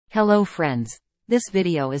Hello friends. This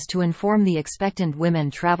video is to inform the expectant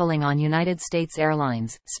women traveling on United States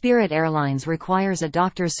Airlines. Spirit Airlines requires a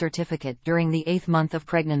doctor's certificate during the 8th month of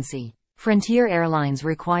pregnancy. Frontier Airlines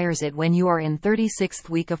requires it when you are in 36th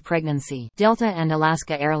week of pregnancy. Delta and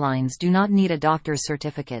Alaska Airlines do not need a doctor's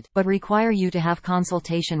certificate, but require you to have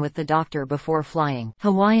consultation with the doctor before flying.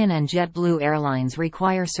 Hawaiian and JetBlue Airlines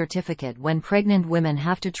require certificate when pregnant women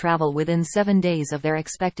have to travel within 7 days of their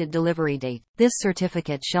expected delivery date. This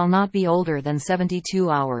certificate shall not be older than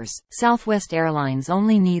 72 hours. Southwest Airlines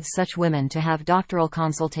only needs such women to have doctoral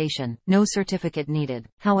consultation, no certificate needed.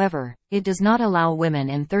 However, it does not allow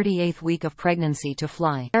women in 38th week of pregnancy to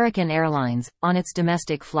fly. American Airlines, on its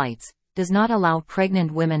domestic flights, does not allow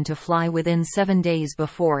pregnant women to fly within 7 days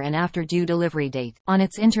before and after due delivery date. On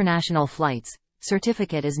its international flights,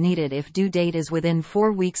 certificate is needed if due date is within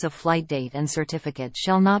 4 weeks of flight date, and certificate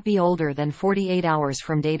shall not be older than 48 hours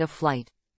from date of flight.